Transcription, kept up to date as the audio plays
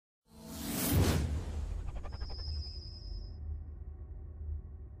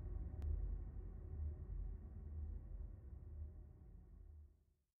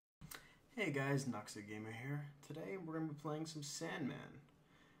Hey guys, Noxa Gamer here. Today we're going to be playing some Sandman,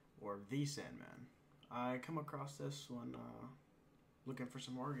 or The Sandman. I come across this one looking for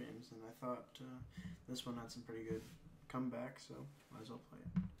some horror games, and I thought this one had some pretty good comeback, so might as well play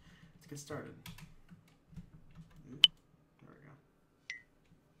it. Let's get started. Ooh, there we go.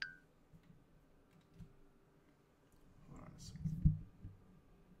 Hold on a second.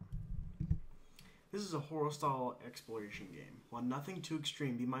 This is a horror-style exploration game. While nothing too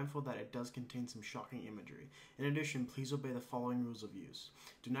extreme, be mindful that it does contain some shocking imagery. In addition, please obey the following rules of use.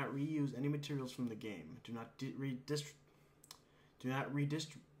 Do not reuse any materials from the game. Do not redistribute. Do not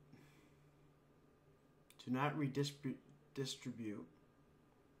redistribute. Do not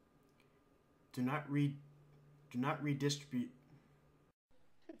redistribute.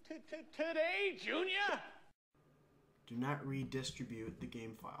 Today, Junior? Do not redistribute the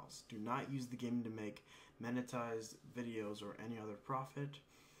game files. Do not use the game to make monetized videos or any other profit.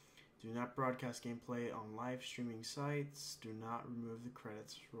 Do not broadcast gameplay on live streaming sites. Do not remove the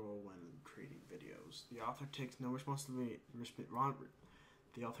credits roll when creating videos. The author takes no responsibility.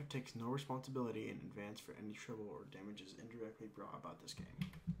 The author takes no responsibility in advance for any trouble or damages indirectly brought about this game.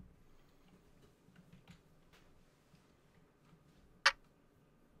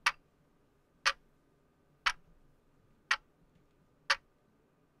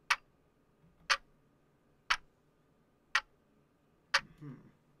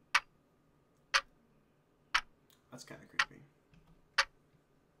 That's kind of creepy.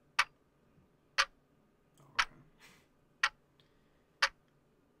 Oh, okay.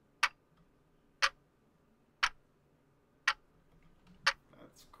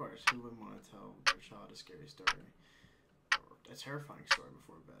 That's, of course, who wouldn't want to tell their child a scary story? Or a terrifying story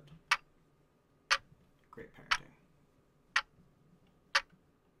before bed. Great parenting.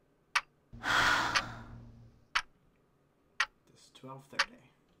 This is 12:30.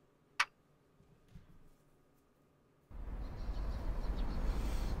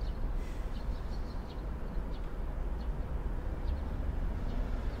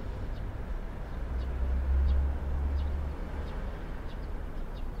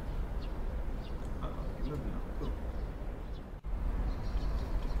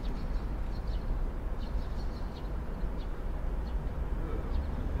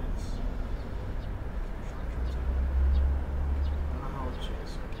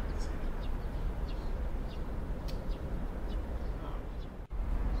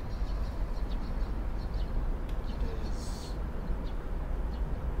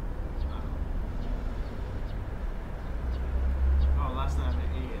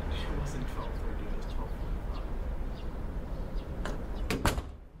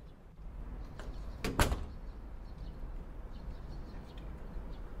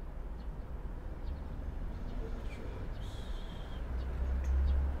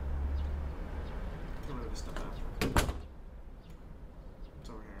 Step after. It's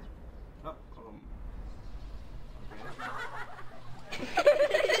over here. Oh,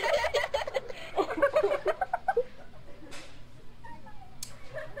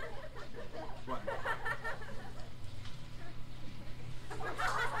 What?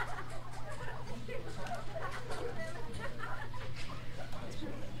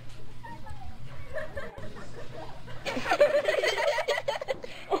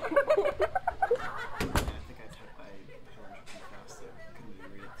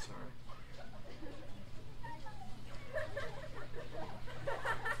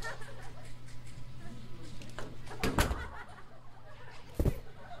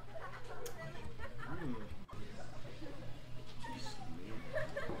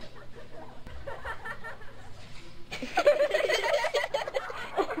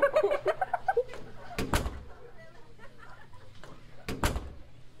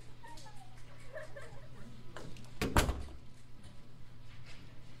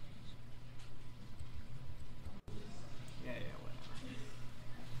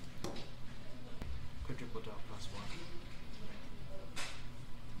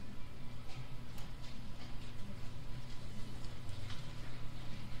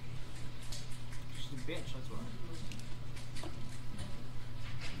 Bitch, that's why.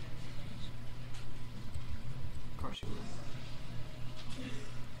 Of course you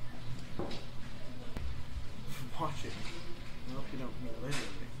would. Watch it. I hope you don't meet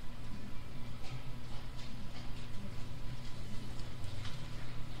literally.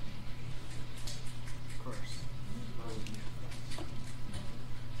 Of course. Why would you?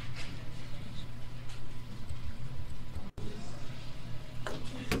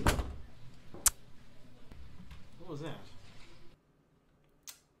 What was that?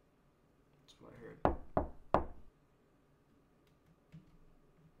 That's what I heard.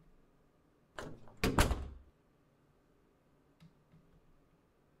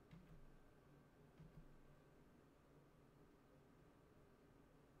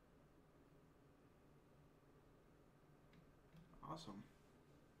 awesome.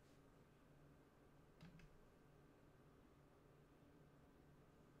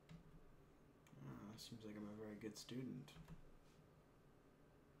 Seems like I'm a very good student.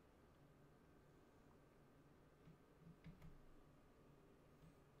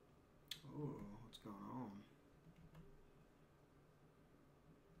 Ooh, what's going on?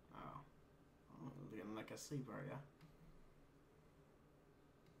 Oh, getting like a sleep, are ya?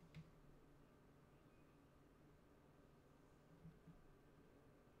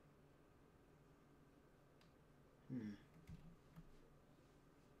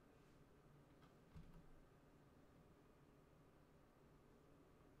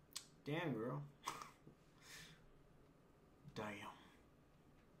 Damn, girl. Damn.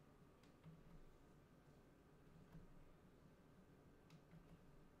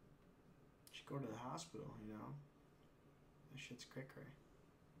 Should go to the hospital, you know? That shit's cray-cray.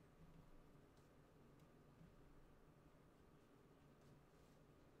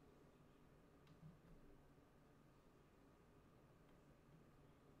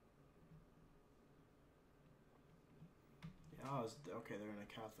 Yeah, okay, they're in a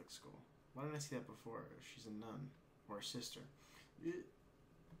Catholic school. Why didn't I see that before? She's a nun. Or a sister.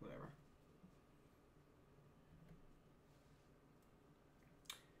 Whatever.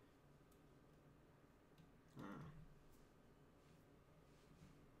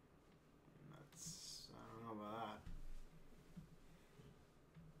 I don't know about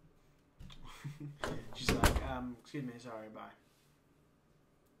that. She's like, excuse me, sorry, bye.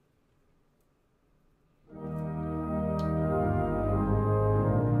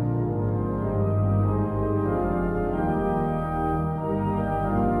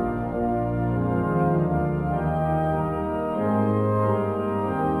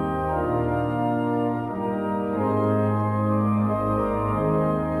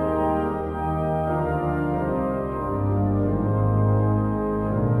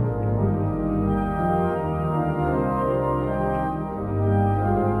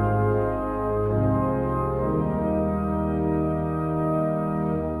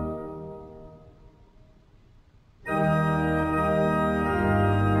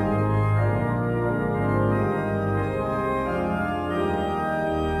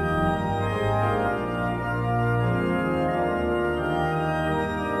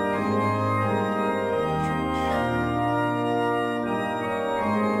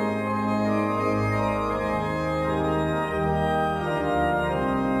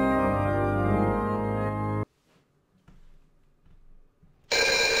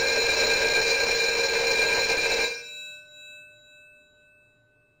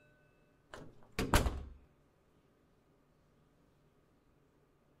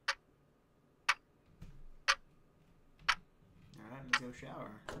 Let's go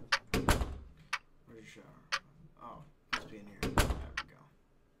shower. Where's your shower? Oh, must be in here. There we go.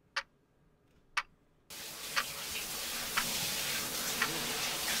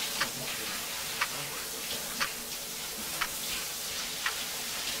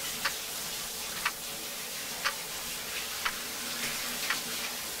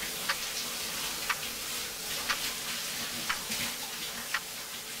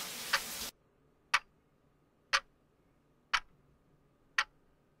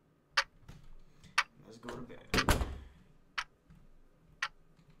 Go to bed.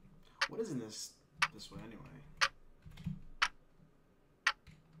 What is in this way anyway?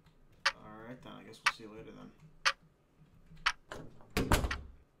 Alright then, I guess we'll see you later then.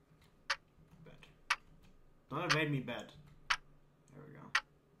 Bed. Don't evade me, bed. There we go.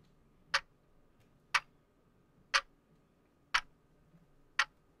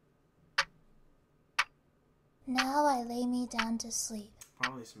 Now I lay me down to sleep.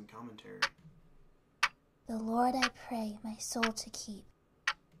 Probably some commentary. The Lord I pray my soul to keep.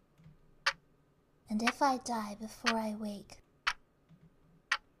 And if I die before I wake,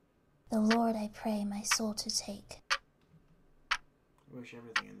 the Lord I pray my soul to take. I wish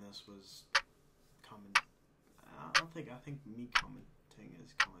everything in this was comment. I think me commenting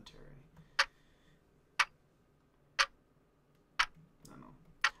is commentary. I don't know.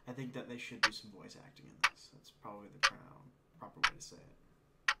 I think that they should do some voice acting in this. That's probably the proper way to say it.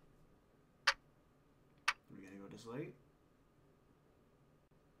 We're gonna go to sleep.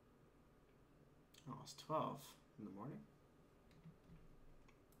 Oh, it's 12 in the morning.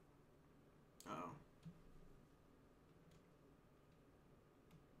 Oh.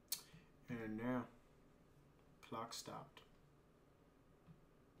 And now, clock stopped.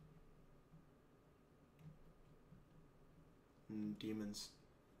 Demons.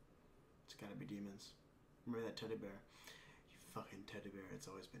 It's gotta be demons. Remember that teddy bear? You fucking teddy bear. It's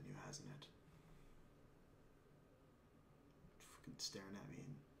always been you, hasn't it? staring at me.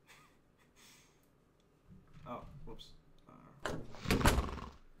 Oh, whoops.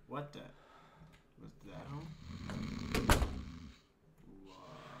 What the? Was that home?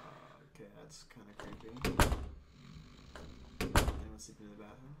 Okay, that's kind of creepy. Anyone sleeping in the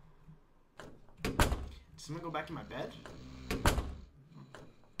bathroom? Did someone go back in my bed?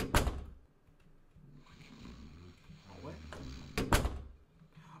 Oh, what?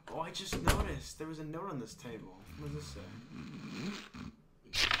 Oh, I just noticed. There was a note on this table. What does this say?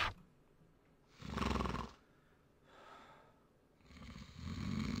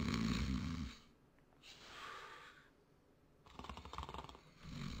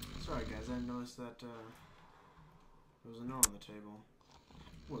 Sorry guys, I noticed that there was a note on the table.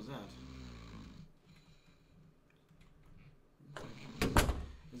 What was that?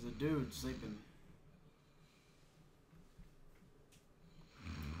 There's a dude sleeping.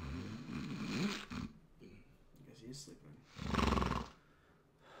 I guess he is sleeping.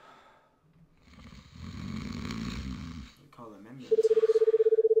 They call them ambulances.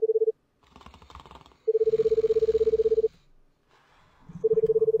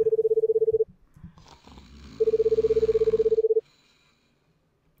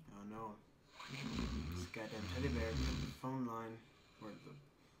 Goddamn teddy bear took the phone line. Or the...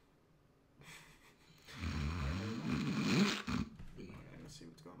 Alright, let's see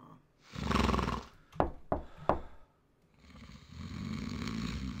what's going on.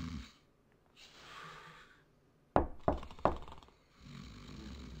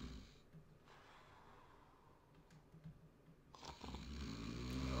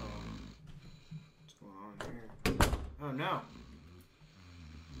 What's going on here? Oh no!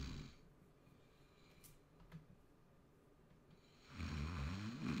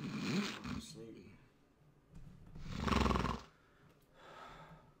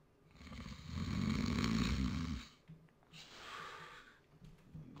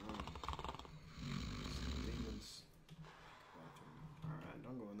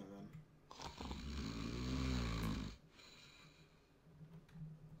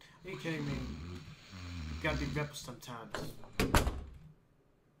 Are you kidding me? You gotta be rebel sometimes. What are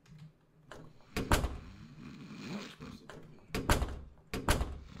we supposed to do?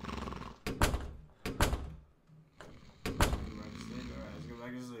 Alright, let's go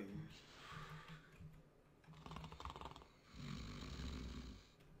back to sleep.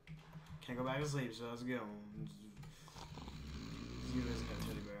 Can't go back to sleep, so let's go. You isn't a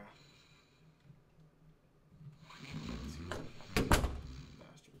teddy bear.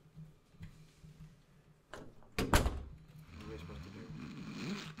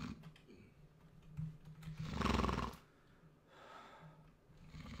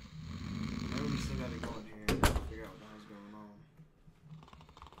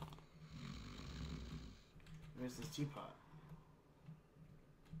 Where's this teapot?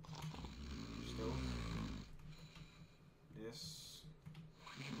 Stove. This.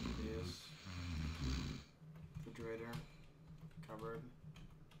 Refrigerator. Cupboard.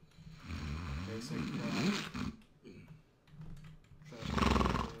 Basic trash. Trash can.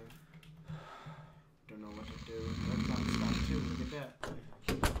 Don't know what to do. Red clock stop too. Look at that.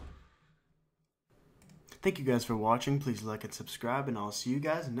 Thank you guys for watching. Please like and subscribe, and I'll see you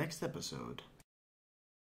guys next episode.